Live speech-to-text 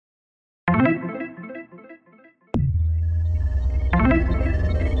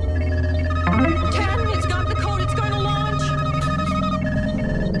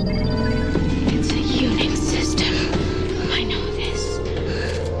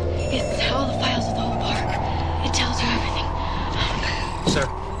It's all the files of the whole park. It tells you everything. Sir,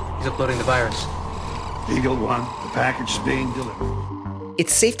 he's uploading the virus. Eagle One, the package is being delivered.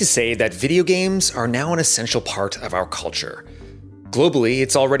 It's safe to say that video games are now an essential part of our culture. Globally,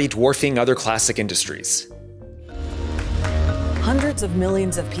 it's already dwarfing other classic industries. Hundreds of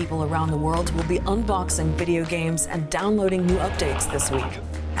millions of people around the world will be unboxing video games and downloading new updates this week,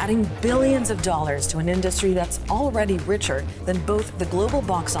 adding billions of dollars to an industry that's already richer than both the global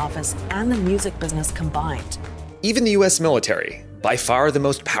box office and the music business combined. Even the US military, by far the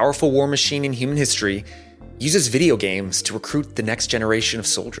most powerful war machine in human history, uses video games to recruit the next generation of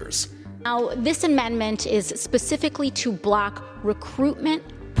soldiers. Now, this amendment is specifically to block recruitment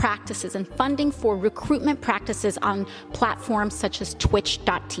practices and funding for recruitment practices on platforms such as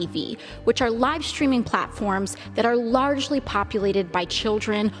Twitch.tv, which are live streaming platforms that are largely populated by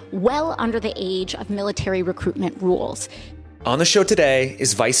children well under the age of military recruitment rules. On the show today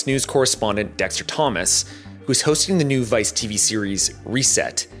is Vice News correspondent Dexter Thomas, who's hosting the new Vice TV series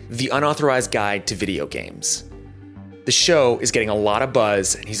Reset, the unauthorized guide to video games. The show is getting a lot of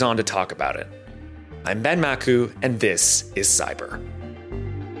buzz, and he's on to talk about it. I'm Ben Maku, and this is Cyber.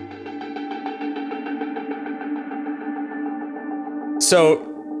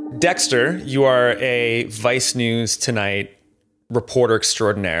 So, Dexter, you are a Vice News Tonight reporter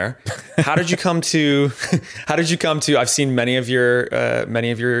extraordinaire. How did you come to? I've seen many of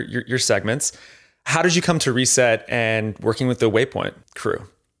your segments. How did you come to Reset and working with the Waypoint crew?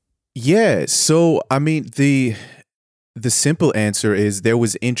 Yeah, so I mean the simple answer is there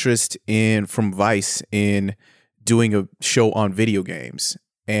was interest from Vice in doing a show on video games,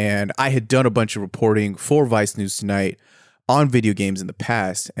 and I had done a bunch of reporting for Vice News Tonight on video games in the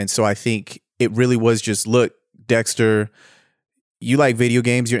past. And so I think it really was just, look, Dexter, you like video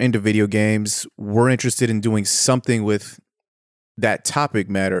games, you're into video games. We're interested in doing something with that topic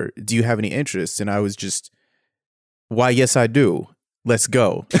matter. Do you have any interest? And I was just, why, yes, I do. Let's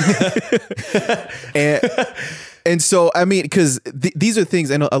go. and so, I mean, because these are things,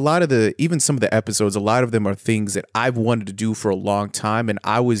 and a lot of even some of the episodes, a lot of them are things that I've wanted to do for a long time. And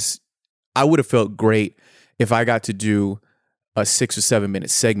I would have felt great if I got to do a 6 or 7 minute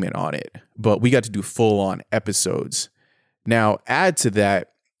segment on it, but we got to do full on episodes. Now, add to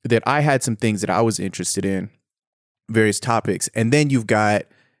that I had some things that I was interested in, various topics. And then you've got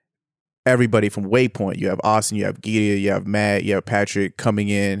everybody from Waypoint. You have Austin, you have Gita, you have Matt, you have Patrick coming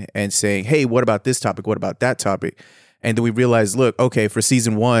in and saying, hey, what about this topic? What about that topic? And then we realized, look, okay, for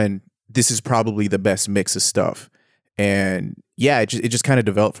season 1, this is probably the best mix of stuff. And yeah, it just kind of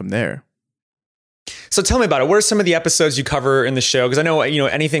developed from there. So tell me about it. What are some of the episodes you cover in the show? Because I know,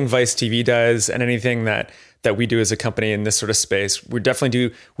 anything Vice TV does and anything that we do as a company in this sort of space, we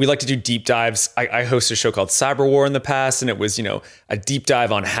like to do deep dives. I hosted a show called Cyber War in the past, and it was, a deep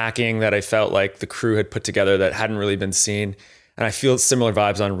dive on hacking that I felt like the crew had put together that hadn't really been seen. And I feel similar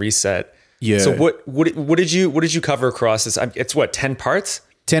vibes on Reset. Yeah. So what did you cover across this? It's 10 parts?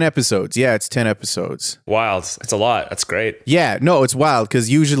 10 episodes. Yeah, it's 10 episodes. Wild. It's a lot. That's great. Yeah, no, it's wild because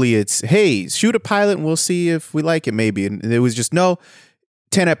usually it's, hey, shoot a pilot and we'll see if we like it maybe. And it was just, no,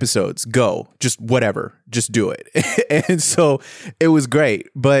 10 episodes, go. Just whatever. Just do it. And so it was great.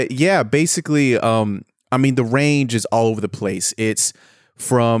 But yeah, basically, the range is all over the place. It's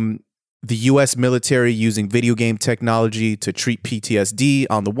from the US military using video game technology to treat PTSD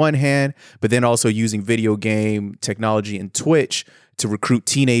on the one hand, but then also using video game technology and Twitch to recruit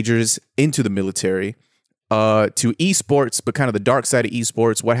teenagers into the military, to esports, but kind of the dark side of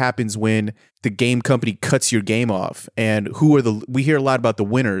esports. What happens when the game company cuts your game off? And we hear a lot about the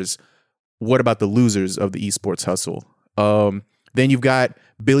winners. What about the losers of the esports hustle? Then you've got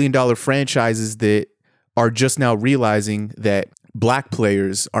billion-dollar franchises that are just now realizing that Black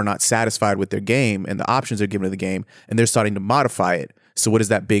players are not satisfied with their game and the options they're given to the game, and they're starting to modify it. So what does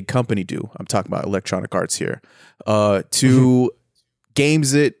that big company do? I'm talking about Electronic Arts here. To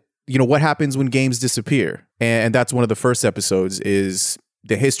games that, what happens when games disappear? And that's one of the first episodes, is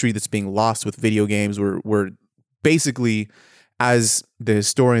the history that's being lost with video games. We're basically, as the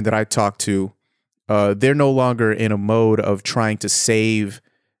historian that I talked to, they're no longer in a mode of trying to save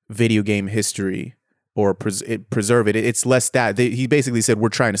video game history or preserve it. It's less that. He basically said, we're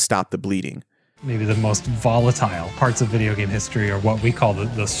trying to stop the bleeding. Maybe the most volatile parts of video game history are what we call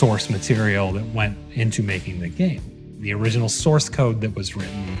the source material that went into making the game. The original source code that was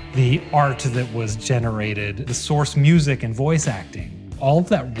written, the art that was generated, the source music and voice acting, all of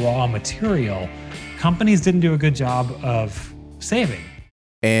that raw material, companies didn't do a good job of saving.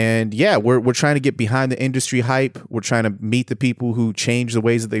 And yeah, we're trying to get behind the industry hype. We're trying to meet the people who change the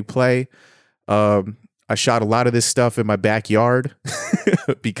ways that they play. I shot a lot of this stuff in my backyard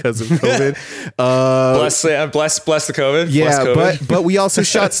because of COVID. Bless the COVID. Yeah, Bless COVID. but we also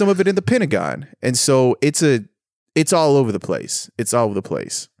shot some of it in the Pentagon, and so it's all over the place. It's all over the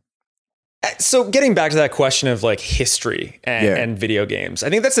place. So getting back to that question of like history and video games, I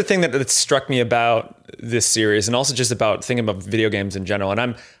think that's the thing that struck me about this series, and also just about thinking about video games in general.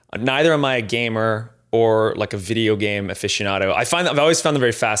 And neither am I a gamer or like a video game aficionado. I've always found them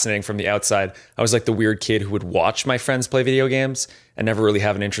very fascinating from the outside. I was like the weird kid who would watch my friends play video games and never really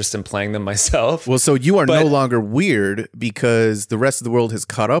have an interest in playing them myself. Well, so you are no longer weird because the rest of the world has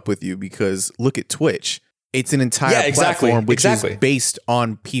caught up with you, because look at Twitch. It's an entire platform which is based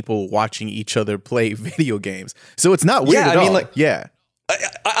on people watching each other play video games. So it's not weird at all.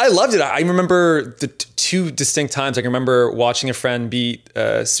 I loved it. I remember the two distinct times. I can remember watching a friend beat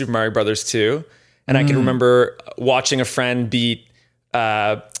Super Mario Brothers 2. And I can remember watching a friend beat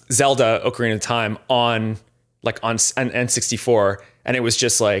Zelda Ocarina of Time on N64, and it was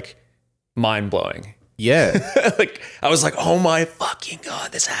just like mind blowing. Yeah, like I was like, oh my fucking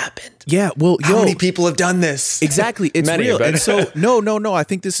God, this happened. Yeah, well, how many people have done this? Exactly, it's Many, real. but And so no, I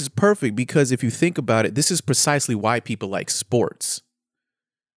think this is perfect, because if you think about it, this is precisely why people like sports,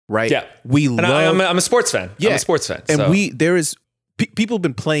 right? Yeah, I'm a sports fan. Yeah, I'm a sports fan, and people have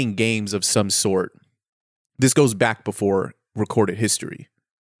been playing games of some sort. This goes back before recorded history,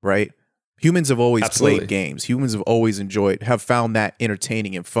 right? Humans have always played games. Humans have always have found that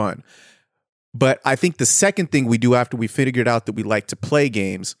entertaining and fun. But I think the second thing we do after we figured out that we like to play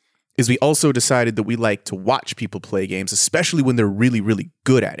games is we also decided that we like to watch people play games, especially when they're really, really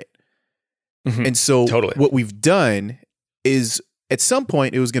good at it. Mm-hmm. And so what we've done is, at some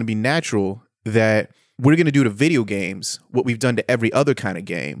point, it was going to be natural that we're going to do to video games what we've done to every other kind of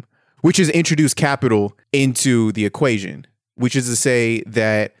game, which is introduce capital into the equation, which is to say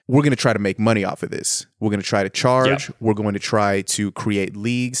that we're going to try to make money off of this. We're going to try to charge. Yep. We're going to try to create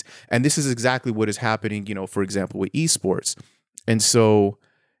leagues. And this is exactly what is happening, for example, with esports. And so,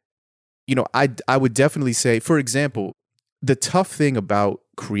 I would definitely say, for example, the tough thing about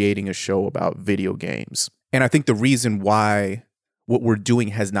creating a show about video games, and I think the reason why what we're doing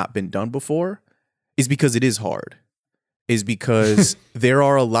has not been done before, is because it is hard. Is because there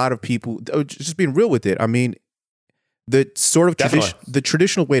are a lot of people, just being real with it. I mean, the sort of the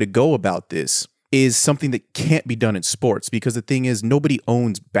traditional way to go about this is something that can't be done in sports, because the thing is, nobody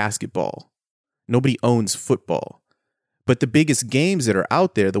owns basketball. Nobody owns football. But the biggest games that are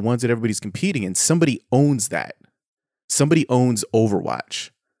out there, the ones that everybody's competing in, somebody owns that. Somebody owns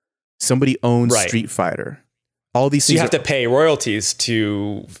Overwatch. Somebody owns Street Fighter. All these things. You have to pay royalties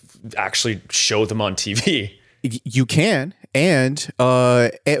to actually show them on TV. You can. And,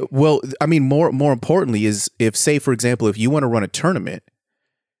 well, I mean, more importantly is, if, say, for example, if you want to run a tournament,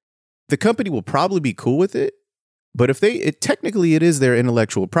 the company will probably be cool with it. But if technically it is their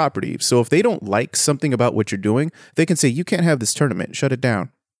intellectual property. So if they don't like something about what you're doing, they can say, you can't have this tournament, shut it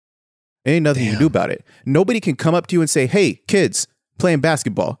down. Ain't nothing you can do about it. Nobody can come up to you and say, hey, kids playing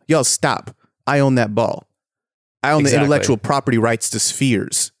basketball, y'all stop. I own that ball. I own the intellectual property rights to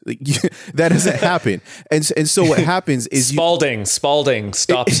spheres. That doesn't happen. And so what happens is Spalding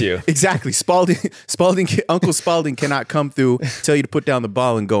stops you. Exactly. Uncle Spalding cannot come through, tell you to put down the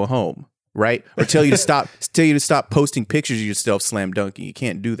ball and go home, right? Or tell you to stop posting pictures of yourself slam dunking. You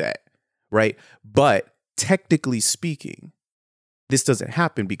can't do that, right? But technically speaking, this doesn't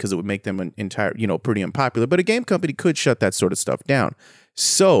happen because it would make them an entire, pretty unpopular. But a game company could shut that sort of stuff down.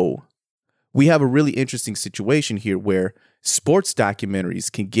 So we have a really interesting situation here where sports documentaries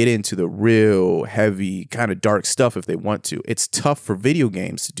can get into the real heavy kind of dark stuff if they want to. It's tough for video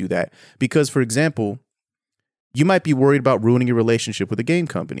games to do that because, for example, you might be worried about ruining your relationship with a game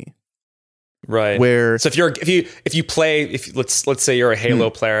company. Right. Where so let's say you're a Halo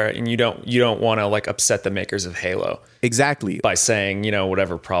player and you don't want to like upset the makers of Halo. Exactly. By saying,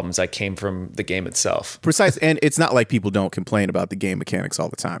 whatever problems that came from the game itself. Precise. And it's not like people don't complain about the game mechanics all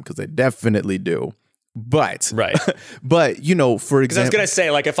the time, because they definitely do. But right. But for example, I was gonna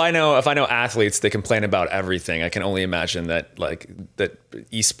say, like, if I know athletes, they complain about everything. I can only imagine that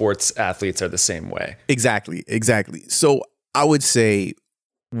esports athletes are the same way. Exactly. So I would say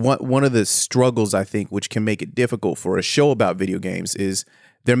one of the struggles, I think, which can make it difficult for a show about video games is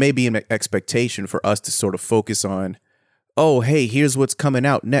there may be an expectation for us to sort of focus on, oh, hey, here's what's coming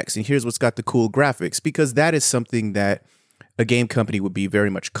out next and here's what's got the cool graphics, because that is something that a game company would be very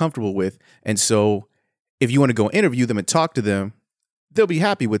much comfortable with. And so if you want to go interview them and talk to them, they'll be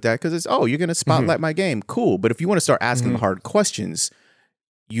happy with that because it's, oh, you're going to spotlight my game. Cool. But if you want to start asking hard questions,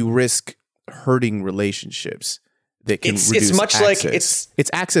 you risk hurting relationships that can It's reduce much access. like it's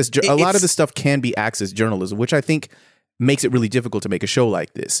access. A lot of the stuff can be access journalism, which I think makes it really difficult to make a show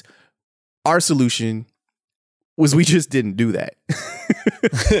like this. Our solution was we just didn't do that.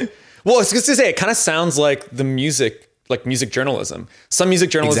 Well, I was just to say, it kind of sounds like the music journalism. Some music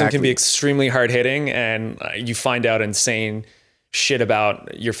journalism can be extremely hard hitting, and you find out insane shit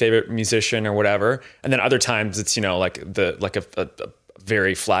about your favorite musician or whatever. And then other times it's, like a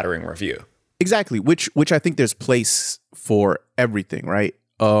very flattering review. Exactly. Which I think there's place for everything, right?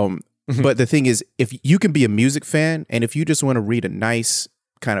 But the thing is, if you can be a music fan, and if you just want to read a nice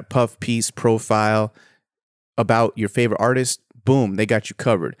kind of puff piece profile about your favorite artist, boom, they got you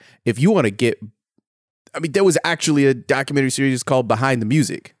covered. If you want to there was actually a documentary series called Behind the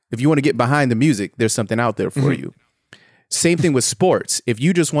Music. If you want to get behind the music, there's something out there for you. Same thing with sports. If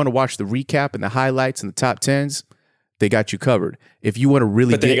you just want to watch the recap and the highlights and the top 10s, they got you covered. If you want to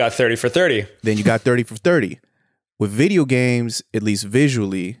really But then you got 30 for 30. Then you got 30 for 30. With video games, at least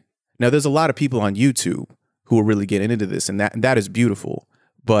visually, now there's a lot of people on YouTube who are really getting into this, and that is beautiful.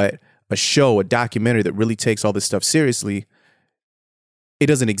 But a show, a documentary that really takes all this stuff seriously, it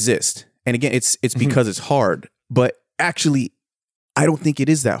doesn't exist. And again, it's because it's hard. But actually, I don't think it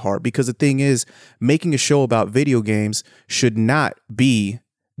is that hard, because the thing is, making a show about video games should not be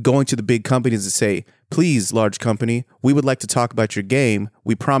going to the big companies and say, please, large company, we would like to talk about your game.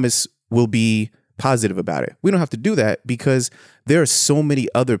 We promise we'll be positive about it. We don't have to do that, because there are so many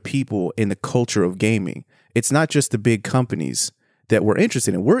other people in the culture of gaming. It's not just the big companies that we're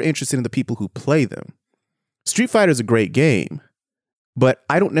interested in. We're interested in the people who play them. Street Fighter is a great game, but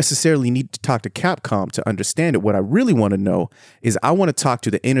I don't necessarily need to talk to Capcom to understand it. What I really want to know is I want to talk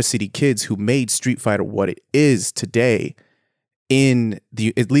to the inner city kids who made Street Fighter what it is today,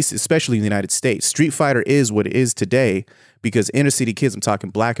 at least especially in the United States. Street Fighter is what it is today because inner city kids, I'm talking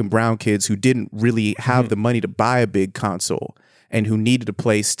black and brown kids who didn't really have the money to buy a big console and who needed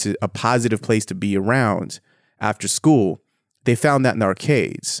a positive place to be around after school, they found that in the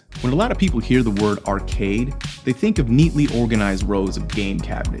arcades. When a lot of people hear the word arcade, they think of neatly organized rows of game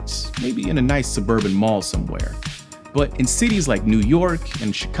cabinets, maybe in a nice suburban mall somewhere. But in cities like New York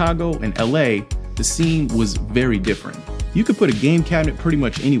and Chicago and LA, the scene was very different. You could put a game cabinet pretty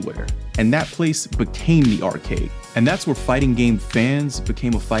much anywhere, and that place became the arcade. And that's where fighting game fans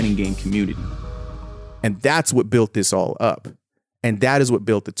became a fighting game community. And that's what built this all up. And that is what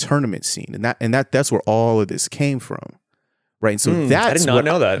built the tournament scene. And that's where all of this came from. Right. And so that's I did not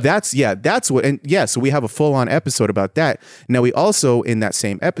know that. So we have a full-on episode about that. Now we also, in that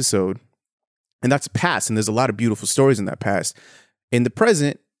same episode, and that's past, and there's a lot of beautiful stories in that past. In the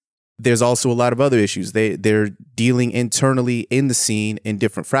present, there's also a lot of other issues. They're dealing internally in the scene, in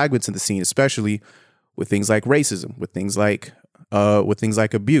different fragments of the scene, especially with things like racism, with things like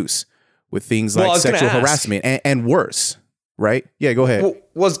abuse, with things like sexual harassment, and worse. Right? Yeah, go ahead. Well,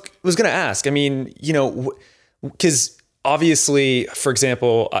 was going to ask. I mean, because obviously, for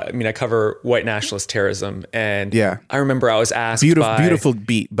example, I cover white nationalist terrorism, and I remember I was asked beautiful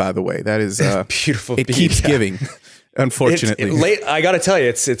beat, by the way. That is beautiful. It keeps giving. Unfortunately, I got to tell you,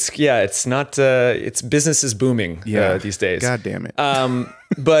 it's not. It's business is booming these days. God damn it.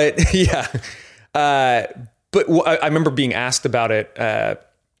 But yeah, but I remember being asked about it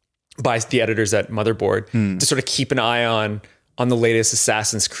by the editors at Motherboard to sort of keep an eye on the latest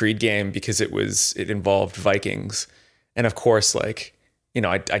Assassin's Creed game because it involved Vikings, and of course, I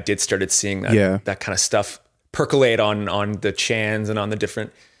started seeing that kind of stuff percolate on the chans and on the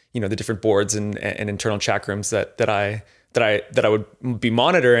different boards and internal chat rooms that I would be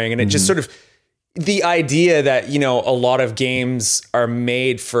monitoring. And it just sort of, the idea that, a lot of games are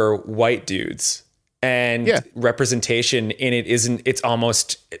made for white dudes and representation in it it's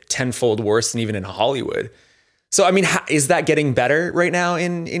almost tenfold worse than even in Hollywood. So, I mean, is that getting better right now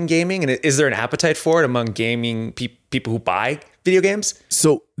in gaming? And is there an appetite for it among gaming people who buy video games?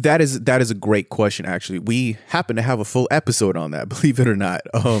 So that is a great question, actually. We happen to have a full episode on that, believe it or not.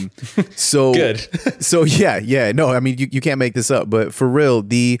 So good. So yeah. No, I mean, you can't make this up. But for real,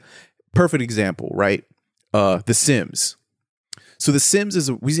 the perfect example, right? The Sims. So The Sims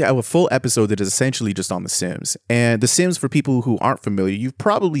we have a full episode that is essentially just on The Sims. And The Sims, for people who aren't familiar, you've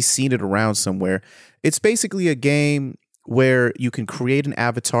probably seen it around somewhere. It's basically a game where you can create an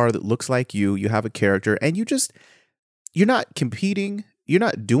avatar that looks like you. You have a character, and you're not competing. You're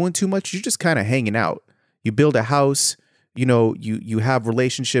not doing too much. You're just kind of hanging out. You build a house. You have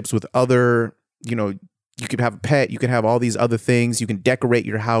relationships with other. You could have a pet. You can have all these other things. You can decorate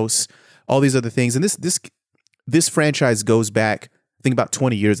your house. All these other things. And this franchise goes back, I think, about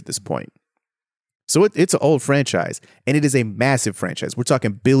 20 years at this point. So it's an old franchise, and it is a massive franchise. We're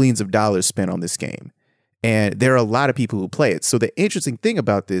talking billions of dollars spent on this game. And there are a lot of people who play it. So the interesting thing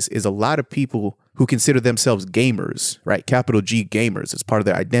about this is a lot of people who consider themselves gamers, right? Capital G gamers as part of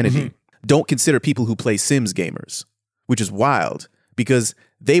their identity, don't consider people who play Sims gamers, which is wild because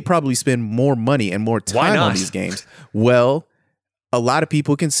they probably spend more money and more time on these games. Well, a lot of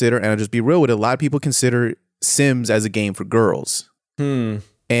people consider, and I'll just be real with it, a lot of people consider Sims as a game for girls. And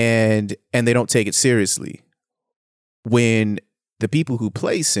they don't take it seriously. When the people who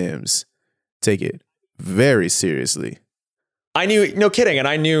play Sims take it very seriously. I knew, no kidding, and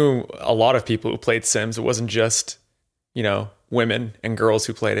I knew a lot of people who played Sims. It wasn't just, women and girls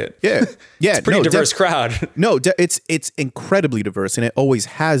who played it. Yeah. It's a pretty diverse crowd. No, it's incredibly diverse, and it always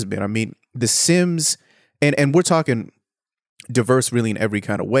has been. I mean, The Sims, and we're talking diverse really in every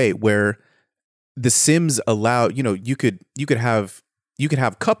kind of way, where The Sims allow, you could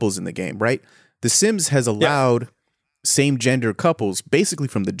have couples in the game, right? The Sims has allowed same gender couples basically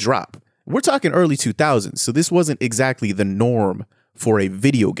from the drop. We're talking early 2000s, so this wasn't exactly the norm for a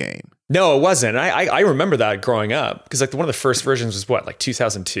video game. No, it wasn't. I remember that growing up because one of the first versions was what,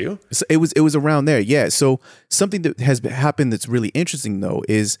 2002? So it was around there, yeah. So something that has happened that's really interesting though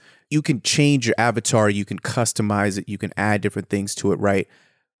is you can change your avatar, you can customize it, you can add different things to it, right?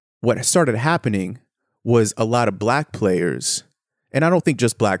 What started happening was a lot of black players, and I don't think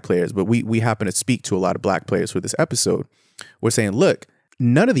just black players, but we happen to speak to a lot of black players for this episode. We're saying, look,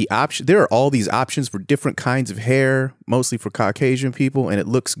 none of the options, there are all these options for different kinds of hair, mostly for Caucasian people, and it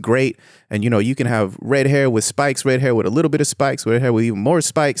looks great. And, you can have red hair with spikes, red hair with a little bit of spikes, red hair with even more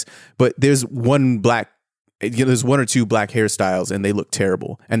spikes. But there's there's one or two black hairstyles, and they look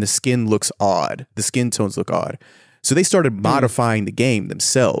terrible. And the skin looks odd. The skin tones look odd. So they started modifying the game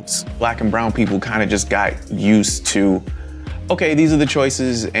themselves. Black and brown people kind of just got used to, okay, these are the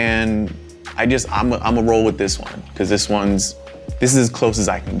choices, and I'm a roll with this one, because this is as close as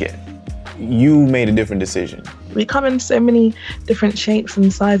I can get. You made a different decision. We come in so many different shapes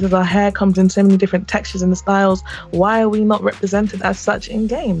and sizes. Our hair comes in so many different textures and styles. Why are we not represented as such in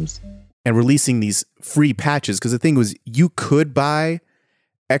games? And releasing these free patches, because the thing was, you could buy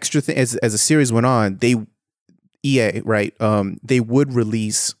extra things as the series went on. EA, right? They would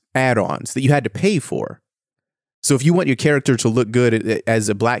release add-ons that you had to pay for. So if you want your character to look good as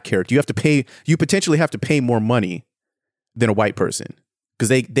a black character, you potentially have to pay more money than a white person because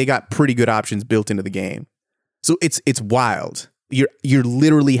they got pretty good options built into the game. So it's wild. You're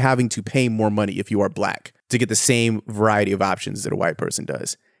literally having to pay more money if you are black to get the same variety of options that a white person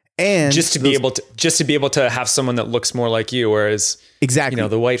does. And just to be able to have someone that looks more like you, whereas exactly,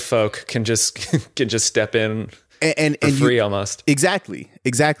 the white folk can just step in and for free almost. Exactly.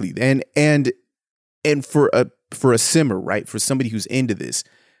 And for a simmer, right? For somebody who's into this,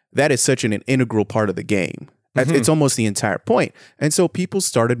 that is such an integral part of the game. It's almost the entire point. And so people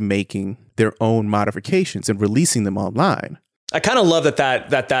started making their own modifications and releasing them online. I kind of love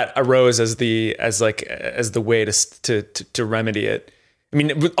that arose as the way to remedy it. I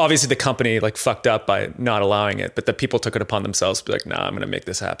mean, obviously the company fucked up by not allowing it, but the people took it upon themselves to be like, nah, I'm going to make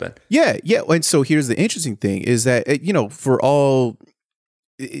this happen. Yeah. And so here's the interesting thing is that, for all,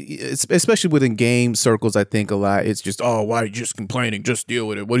 especially within game circles, I think a lot, it's just, oh, why are you just complaining? Just deal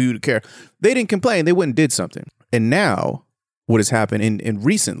with it. What do you care? They didn't complain. They went and did something. And now what has happened in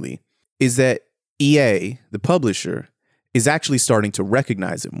recently is that EA, the publisher, is actually starting to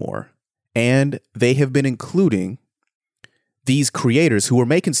recognize it more. And they have been including these creators who were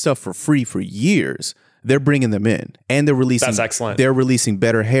making stuff for free for years. They're bringing them in, and they're releasing. That's excellent. They're releasing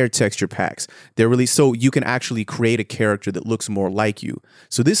better hair texture packs. So you can actually create a character that looks more like you.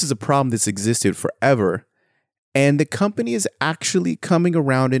 So this is a problem that's existed forever, and the company is actually coming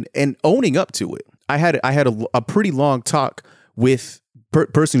around and owning up to it. I had a pretty long talk with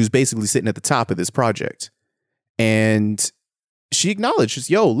person who's basically sitting at the top of this project, and she acknowledged,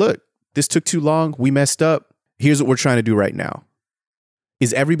 "Yo, look, this took too long. We messed up. Here's what we're trying to do right now."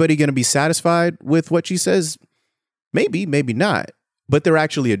 Is everybody going to be satisfied with what she says? Maybe, maybe not. But they're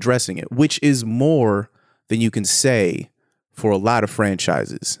actually addressing it, which is more than you can say for a lot of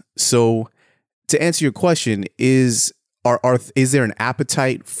franchises. So to answer your question, is there an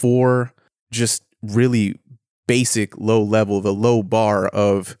appetite for just really basic low level, the low bar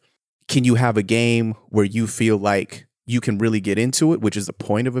of, can you have a game where you feel like you can really get into it, which is the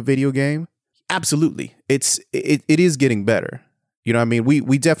point of a video game? Absolutely. It is getting better. You know what I mean?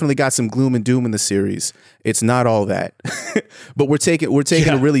 We definitely got some gloom and doom in the series. It's not all that. But we're taking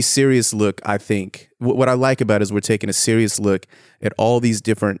a really serious look, I think. What I like about it is we're taking a serious look at all these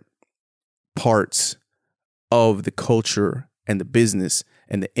different parts of the culture and the business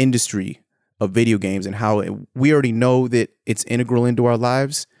and the industry of video games and how we already know that it's integral into our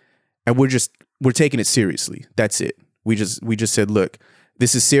lives. And we're just we're taking it seriously. That's it. We just said, look,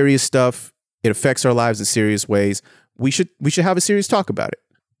 this is serious stuff. It affects our lives in serious ways. We should have a serious talk about it.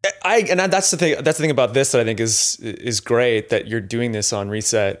 That's the thing. That's the thing about this that I think is great, that you're doing this on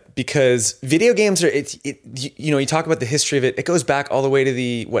Reset, because video games are you talk about the history of it. It goes back all the way to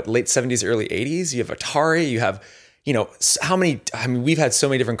the late 70s, early 80s. You have Atari. You have we've had so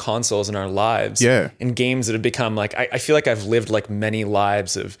many different consoles in our lives. Yeah. And games that have become like I feel like I've lived like many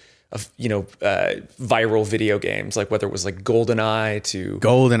lives of viral video games, like whether it was like GoldenEye to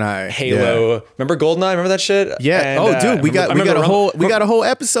Halo. Yeah. Remember GoldenEye? Remember that shit? Yeah. And, dude, we got a whole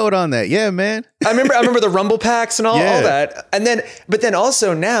episode on that. Yeah, man. I remember the Rumble packs and all that. But then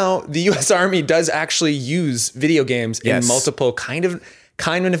also now the U.S. Army does actually use video games in multiple kind of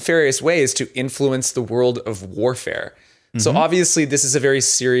nefarious ways to influence the world of warfare. Mm-hmm. So obviously this is a very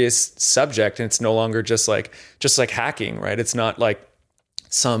serious subject, and it's no longer just like hacking, right? It's not like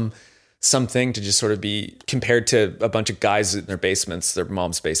something to just sort of be compared to a bunch of guys in their basements, their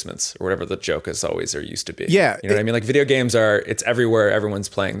mom's basements, or whatever the joke is always or used to be. Yeah. You know what I mean? Like video games it's everywhere. Everyone's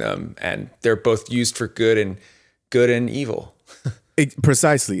playing them, and they're both used for good and evil.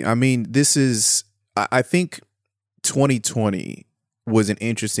 Precisely. I mean, I think 2020 was an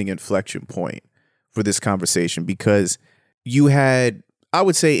interesting inflection point for this conversation, because you had, I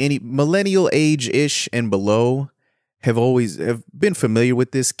would say, any millennial age-ish and below have been familiar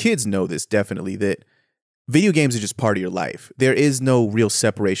with this. Kids know this definitely, that video games are just part of your life. There is no real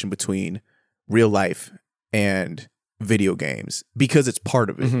separation between real life and video games because it's part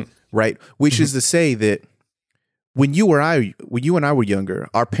of it, right? Which is to say that when you and I were younger,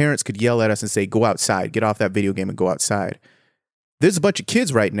 our parents could yell at us and say, "Go outside, get off that video game and go outside." There's a bunch of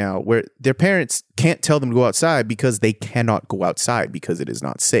kids right now where their parents can't tell them to go outside because they cannot go outside because it is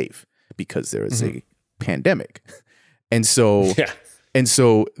not safe, because there is a pandemic. And so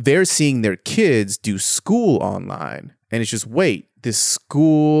they're seeing their kids do school online, and it's just, wait, this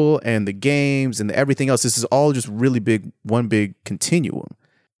school and the games and everything else, this is all just really one big continuum.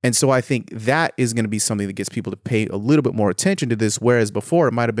 And so I think that is going to be something that gets people to pay a little bit more attention to this, whereas before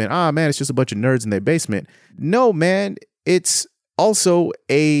it might have been, man, it's just a bunch of nerds in their basement. No, man, it's also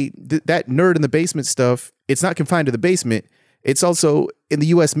that nerd in the basement stuff. It's not confined to the basement. It's also in the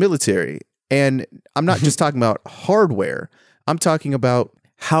U.S. military. And I'm not just talking about hardware. I'm talking about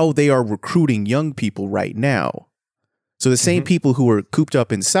how they are recruiting young people right now. So the same people who are cooped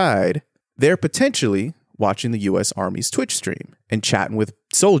up inside, they're potentially watching the U.S. Army's Twitch stream and chatting with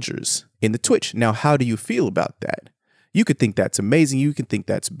soldiers in the Twitch. Now, how do you feel about that? You could think that's amazing. You can think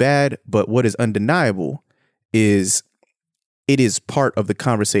that's bad. But what is undeniable is it is part of the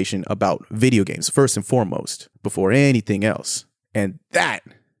conversation about video games, first and foremost, before anything else. And that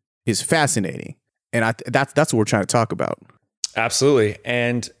is fascinating. And that's what we're trying to talk about. Absolutely.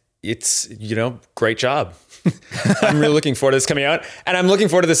 And it's, great job. I'm really looking forward to this coming out. And I'm looking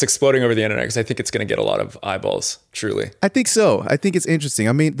forward to this exploding over the internet, because I think it's going to get a lot of eyeballs, truly. I think so. I think it's interesting.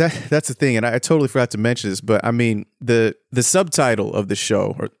 I mean, that's the thing. And I totally forgot to mention this, but I mean, the subtitle of the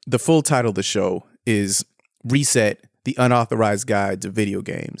show, or the full title of the show, is Reset, the Unauthorized Guide to Video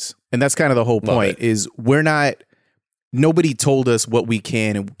Games. And that's kind of the whole point, is nobody told us what we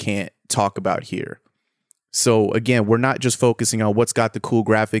can and can't talk about here. So again, we're not just focusing on what's got the cool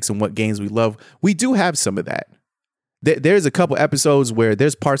graphics and what games we love. We do have some of that. There's a couple episodes where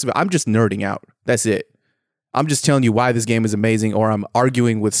there's parts of it I'm just nerding out. That's it. I'm just telling you why this game is amazing, or I'm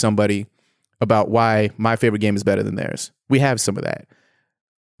arguing with somebody about why my favorite game is better than theirs. We have some of that.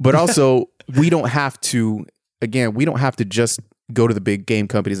 But also, we don't have to just go to the big game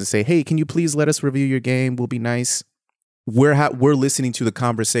companies and say, "Hey, can you please let us review your game? We'll be nice." We're listening to the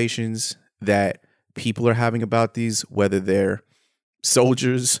conversations that people are having about these, whether they're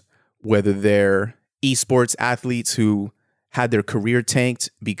soldiers, whether they're esports athletes who had their career tanked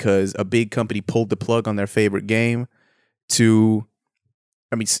because a big company pulled the plug on their favorite game, to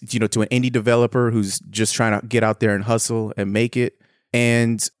an indie developer who's just trying to get out there and hustle and make it.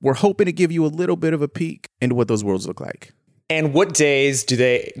 And we're hoping to give you a little bit of a peek into what those worlds look like. And what days does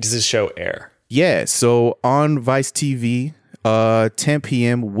this show air? Yeah, so on Vice TV, 10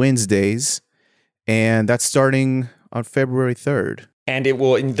 p.m. Wednesdays, and that's starting on February 3rd. And there's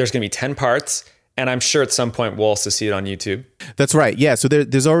going to be 10 parts, and I'm sure at some point we'll also see it on YouTube. That's right, yeah. So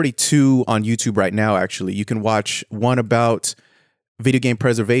there's already 2 on YouTube right now, actually. You can watch one about video game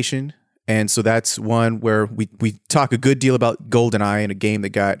preservation, and so that's one where we talk a good deal about GoldenEye, and a game that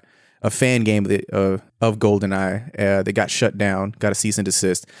got a fan game of GoldenEye that got shut down, got a cease and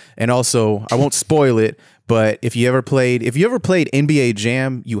desist. And also, I won't spoil it, but if you ever played NBA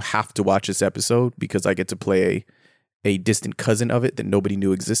Jam, you have to watch this episode, because I get to play a distant cousin of it that nobody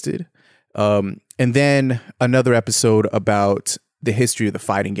knew existed. And then another episode about the history of the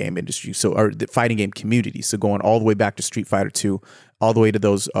fighting game industry, or the fighting game community. So going all the way back to Street Fighter 2, all the way to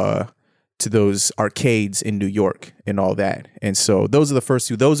those arcades in New York and all that. And so those are the first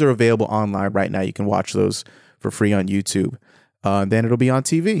two. Those are available online right now. You can watch those for free on YouTube. Then it'll be on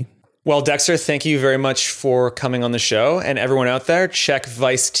TV. Well, Dexter, thank you very much for coming on the show. And everyone out there, check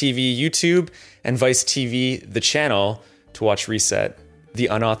Vice TV YouTube and Vice TV, the channel, to watch Reset, the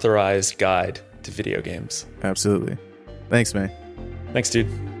unauthorized guide to video games. Absolutely. Thanks, man. Thanks, dude.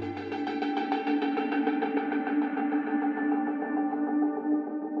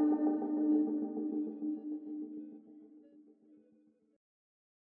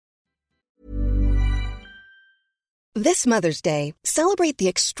 This Mother's Day, celebrate the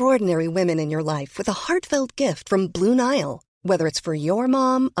extraordinary women in your life with a heartfelt gift from Blue Nile. Whether it's for your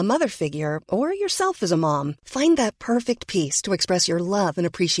mom, a mother figure, or yourself as a mom, find that perfect piece to express your love and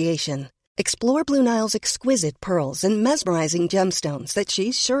appreciation. Explore Blue Nile's exquisite pearls and mesmerizing gemstones that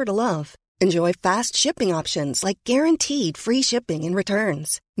she's sure to love. Enjoy fast shipping options like guaranteed free shipping and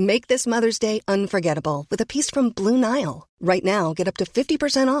returns. Make this Mother's Day unforgettable with a piece from Blue Nile. Right now, get up to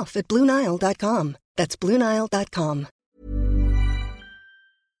 50% off at BlueNile.com. That's BlueNile.com.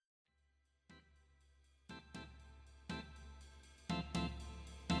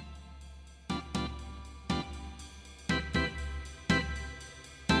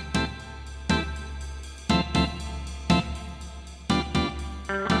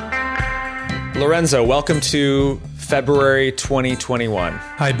 Lorenzo, welcome to February 2021.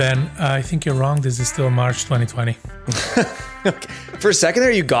 Hi, Ben. I think you're wrong. This is still March 2020. For a second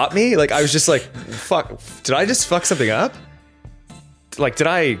there, you got me. Like, I was just like, fuck, did I just fuck something up? Like, did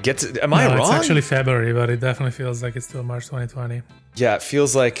I get to, am I wrong? It's actually February, but it definitely feels like it's still March 2020. Yeah, it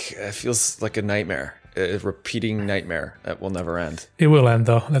feels like a nightmare, a repeating nightmare that will never end. It will end,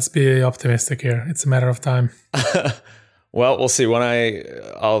 though. Let's be optimistic here. It's a matter of time. Well, we'll see. When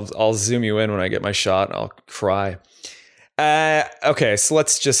I'll zoom you in when I get my shot. I'll cry. Okay, so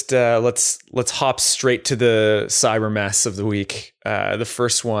let's just let's hop straight to the cyber mess of the week. The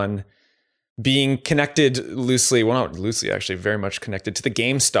first one being connected loosely, well, not loosely, actually, very much connected to the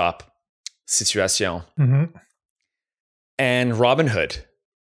GameStop situation and Robinhood.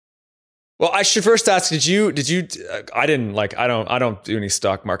 Well, I should first ask: Did you? I didn't like. I don't do any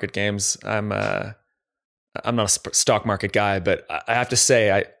stock market games. I'm not a stock market guy, but I have to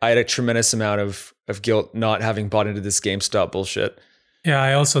say I had a tremendous amount of guilt not having bought into this GameStop bullshit. Yeah,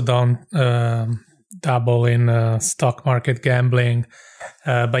 I also don't dabble in stock market gambling.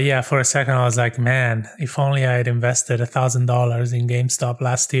 But yeah, for a second I was like, man, if only I had invested $1,000 in GameStop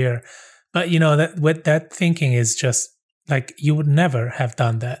last year. But you know, that thinking is just like, you would never have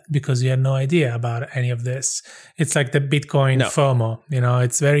done that because you had no idea about any of this. It's like the Bitcoin FOMO. You know,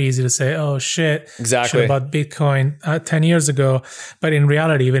 it's very easy to say, oh shit, exactly, should have bought Bitcoin 10 years ago. But in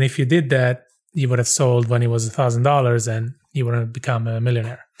reality, even if you did that, you would have sold when it was $1,000 and you would have become a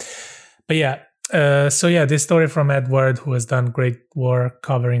millionaire. But yeah, this story from Edward, who has done great work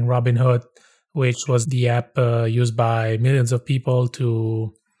covering Robinhood, which was the app used by millions of people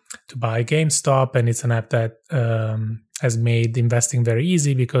to buy GameStop. And it's an app that has made investing very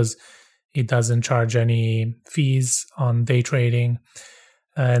easy because it doesn't charge any fees on day trading.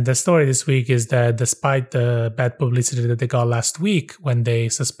 And the story this week is that despite the bad publicity that they got last week when they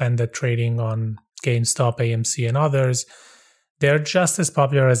suspended trading on GameStop, AMC, and others, they're just as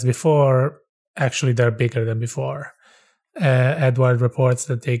popular as before. Actually, they're bigger than before. Edward reports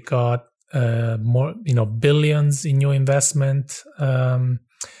that they got more, billions in new investment.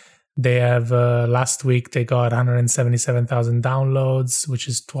 They have last week they got 177,000 downloads, which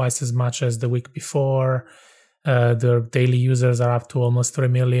is twice as much as the week before. Their daily users are up to almost 3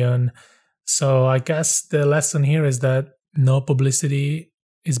 million. So I guess the lesson here is that no publicity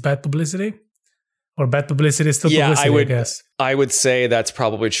is bad publicity, or bad publicity is still publicity. I guess I would say that's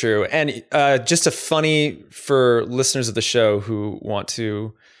probably true. And just a funny for listeners of the show who want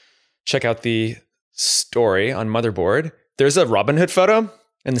to check out the story on Motherboard. There's a Robinhood photo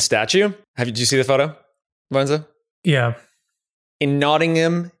in the statue. Did you see the photo, Lorenzo? Yeah. In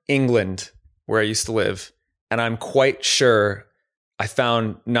Nottingham, England, where I used to live. And I'm quite sure I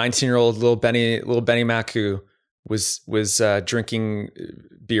found 19-year-old little Benny Maku was drinking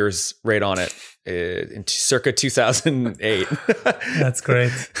beers right on it in circa 2008. That's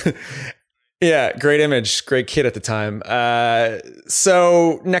great. Yeah, great image, great kid at the time.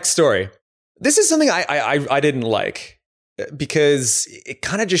 So next story. This is something I didn't like because it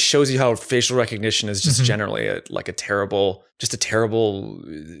kind of just shows you how facial recognition is just generally a terrible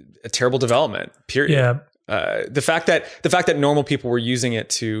development. Period. Yeah. The fact that normal people were using it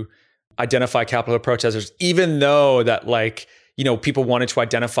to identify Capitol Hill protesters, even though that like, you know, people wanted to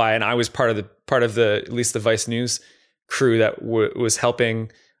identify, and I was part of the at least the Vice News crew that was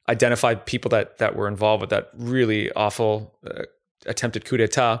helping identify people that were involved with that really awful attempted coup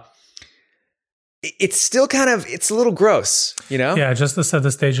d'etat. It's still it's a little gross, you know? Yeah, just to set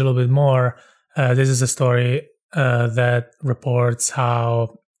the stage a little bit more, this is a story that reports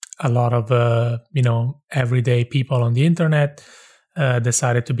how a lot of, everyday people on the internet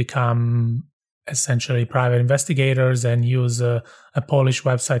decided to become essentially private investigators and use a Polish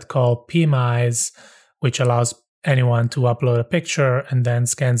website called PMIs, which allows anyone to upload a picture and then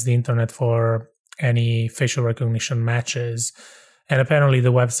scans the internet for any facial recognition matches. And apparently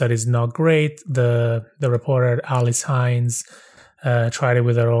the website is not great. The reporter Alice Hines tried it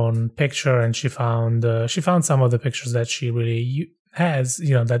with her own picture, and she found some of the pictures that she really has,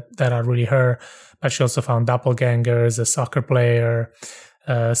 that are really her. But she also found doppelgangers, a soccer player.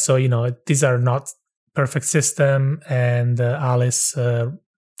 So these are not perfect system, and Alice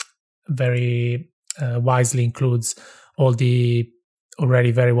very wisely includes all the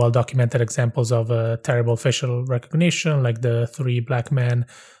already very well documented examples of terrible facial recognition, like the 3 black men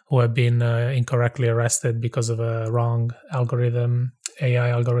who have been incorrectly arrested because of a wrong algorithm, AI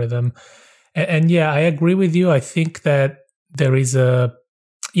algorithm. And yeah, I agree with you. I think that there is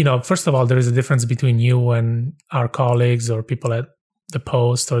first of all, there is a difference between you and our colleagues or people at the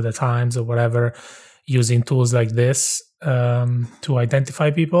Post or the Times or whatever using tools like this to identify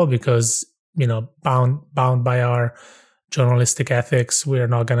people, because bound by our journalistic ethics, we are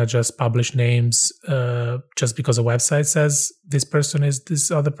not going to just publish names just because a website says this person is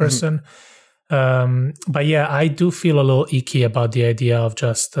this other person. But yeah, I do feel a little icky about the idea of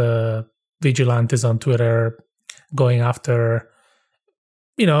just vigilantes on Twitter going after,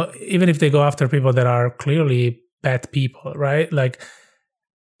 even if they go after people that are clearly bad people, right? Like,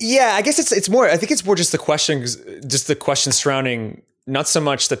 yeah, I guess it's more. I think it's more just the question surrounding. Not so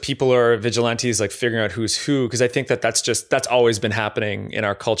much that people are vigilantes, like figuring out who's who, because I think that's always been happening in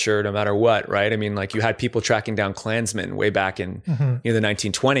our culture, no matter what, right? I mean, like you had people tracking down Klansmen way back in the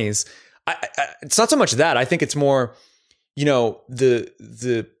 1920s. It's not so much that. I think it's more,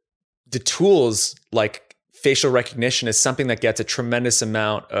 the tools like facial recognition is something that gets a tremendous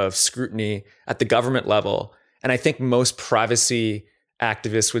amount of scrutiny at the government level, and I think most privacy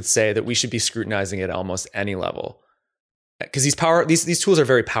activists would say that we should be scrutinizing it at almost any level. Because these tools are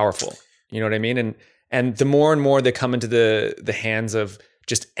very powerful, you know what I mean? And the more and more they come into the hands of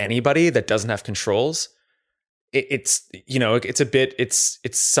just anybody that doesn't have controls, it's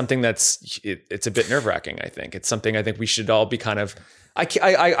something it's a bit nerve-wracking. I think it's something I think we should all be kind of.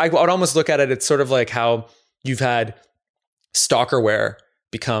 I would almost look at it. It's sort of like how you've had stalkerware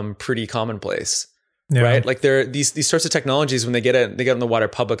become pretty commonplace. Yeah. Right, like these sorts of technologies, when they get in the wider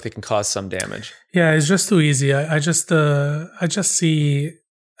public, they can cause some damage. Yeah, it's just too easy. I just think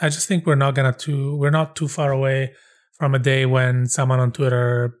we're not too far away from a day when someone on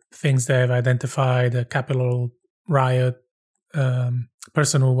Twitter thinks they've identified a Capitol riot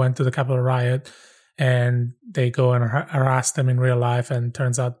person who went to the Capitol riot, and they go and harass them in real life, and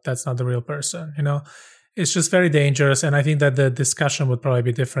turns out that's not the real person. It's just very dangerous, and I think that the discussion would probably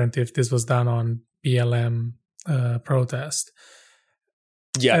be different if this was done on BLM protest.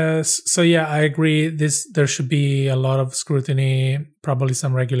 Yeah. So yeah, I agree. There should be a lot of scrutiny, probably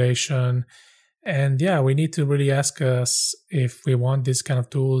some regulation, and yeah, we need to really ask us if we want these kind of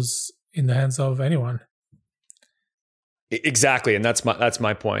tools in the hands of anyone. Exactly, and that's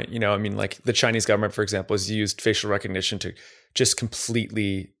my point. I mean, like the Chinese government, for example, has used facial recognition to just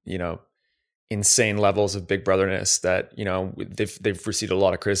completely, insane levels of big brotherness that they've received a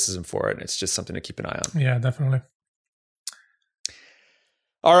lot of criticism for it, and it's just something to keep an eye on. Yeah, definitely.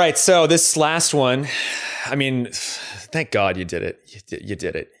 All right, so this last one, I mean, thank God you did it. You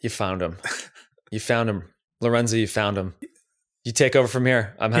did it. You found him. Lorenzo, you found him. You take over from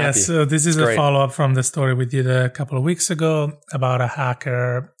here. I'm happy. Yeah, so this is a follow-up from the story we did a couple of weeks ago about a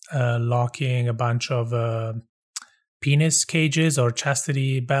hacker locking a bunch of penis cages or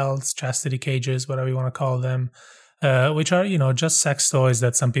chastity belts, chastity cages, whatever you want to call them, which are, just sex toys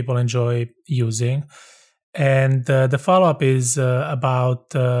that some people enjoy using. And the follow-up is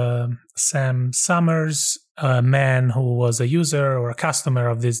about Sam Summers, a man who was a user or a customer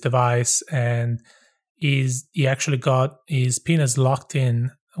of this device, and he actually got his penis locked in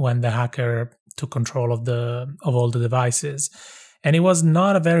when the hacker took control of all the devices. And it was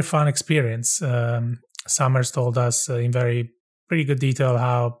not a very fun experience. Summers told us in pretty good detail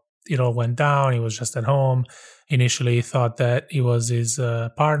how it all went down. He was just at home. Initially, he thought that it was his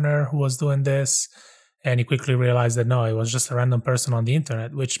partner who was doing this, And he quickly realized that no, it was just a random person on the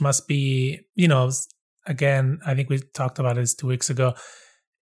internet, which must be, again, I think we talked about this 2 weeks ago.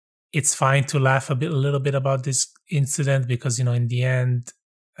 It's fine to laugh a little bit about this incident because, in the end,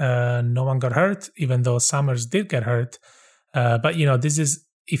 no one got hurt, even though Summers did get hurt. But, this is,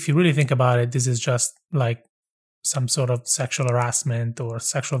 if you really think about it, this is just like some sort of sexual harassment or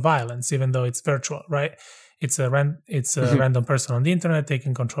sexual violence, even though it's virtual, right? It's a random person on the internet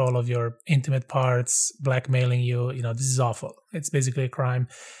taking control of your intimate parts, blackmailing you. This is awful. It's basically a crime.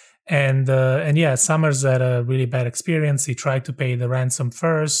 And yeah, Summers had a really bad experience. He tried to pay the ransom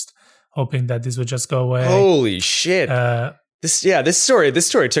first, hoping that this would just go away. Holy shit! This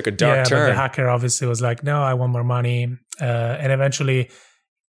story took a dark turn. But the hacker obviously was like, "No, I want more money." And eventually,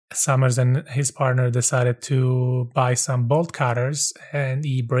 Summers and his partner decided to buy some bolt cutters, and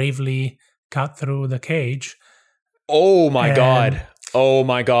he bravely cut through the cage. Oh my god!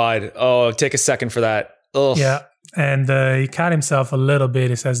 Oh, take a second for that. Ugh. Yeah, and he cut himself a little bit.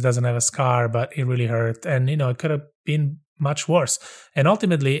 He says doesn't have a scar, but it really hurt, and it could have been much worse. And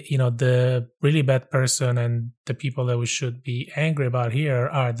ultimately, the really bad person and the people that we should be angry about here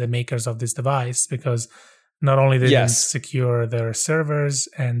are the makers of this device, because not only they didn't secure their servers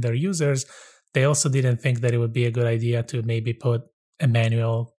and their users, they also didn't think that it would be a good idea to maybe put a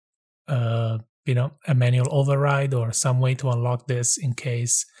manual override or some way to unlock this in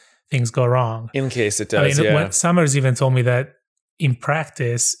case things go wrong. In case it does, when Summers even told me that in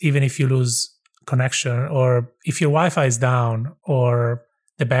practice, even if you lose connection or if your Wi-Fi is down or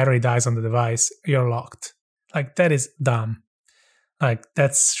the battery dies on the device, you're locked. Like, that is dumb. Like,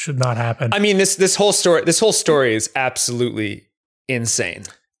 that should not happen. I mean, this whole story is absolutely insane.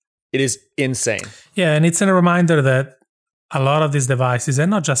 It is insane. Yeah, and it's a reminder that a lot of these devices, and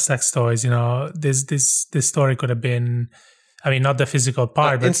not just sex toys, this story could have been, not the physical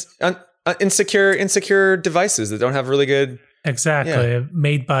part, but insecure devices that don't have really good. Exactly.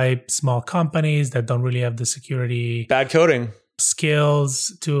 Made by small companies that don't really have the security. Bad coding.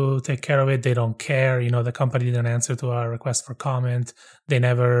 Skills to take care of it. They don't care. The company didn't answer to our request for comment. They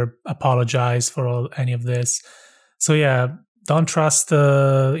never apologize for any of this. So yeah, don't trust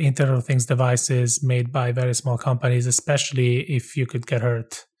the Internet of Things devices made by very small companies, especially if you could get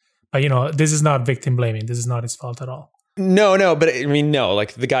hurt. But this is not victim blaming. This is not his fault at all. No, but no,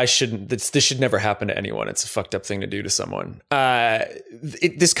 like the guy shouldn't, this should never happen to anyone. It's a fucked up thing to do to someone.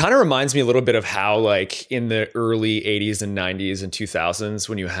 This kind of reminds me a little bit of how, like, in the early 80s and 90s and 2000s,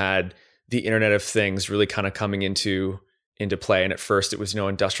 when you had the Internet of Things really kind of coming into play. And at first it was,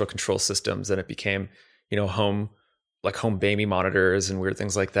 industrial control systems, and it became, home baby monitors and weird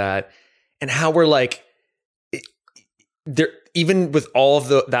things like that. And how we're like, even with all of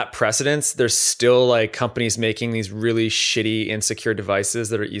that precedence, there's still like companies making these really shitty, insecure devices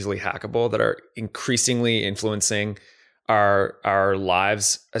that are easily hackable, that are increasingly influencing our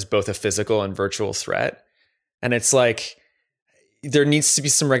lives as both a physical and virtual threat. And it's like, there needs to be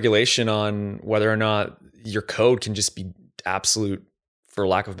some regulation on whether or not your code can just be absolute, for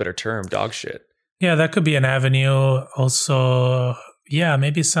lack of a better term, dog shit. Yeah, that could be an avenue. Also, yeah,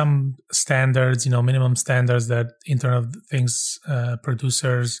 maybe some standards, minimum standards that Internet of Things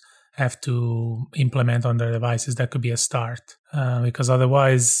producers have to implement on their devices. That could be a start, because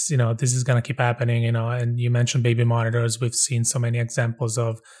otherwise, this is going to keep happening, and you mentioned baby monitors. We've seen so many examples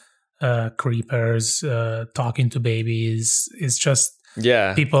of creepers talking to babies. It's just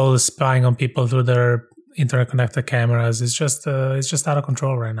people spying on people through their internet connected cameras. It's just out of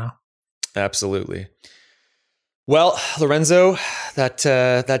control right now. Absolutely. Well, Lorenzo,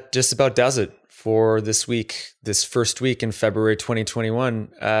 that just about does it for this week, this first week in February 2021.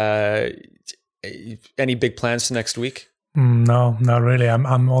 Any big plans for next week? No, not really.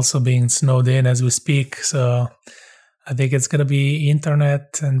 I'm also being snowed in as we speak, so I think it's going to be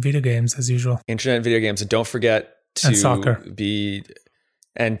internet and video games as usual. Internet and video games, and don't forget to and soccer. You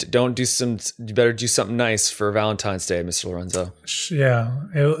better do something nice for Valentine's Day, Mr. Lorenzo. Yeah,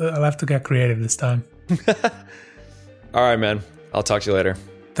 I'll have to get creative this time. All right, man. I'll talk to you later.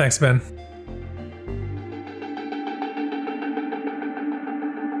 Thanks, Ben.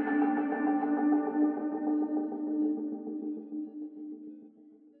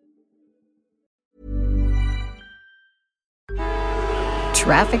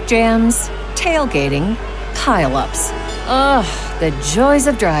 Traffic jams, tailgating, pile-ups. Ugh, the joys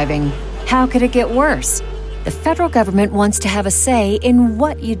of driving. How could it get worse? The federal government wants to have a say in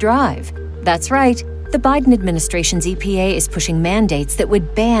what you drive. That's right. The Biden administration's EPA is pushing mandates that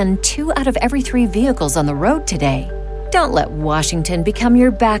would ban 2 out of every 3 vehicles on the road today. Don't let Washington become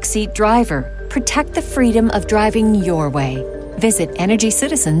your backseat driver. Protect the freedom of driving your way. Visit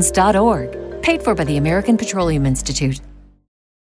EnergyCitizens.org. Paid for by the American Petroleum Institute.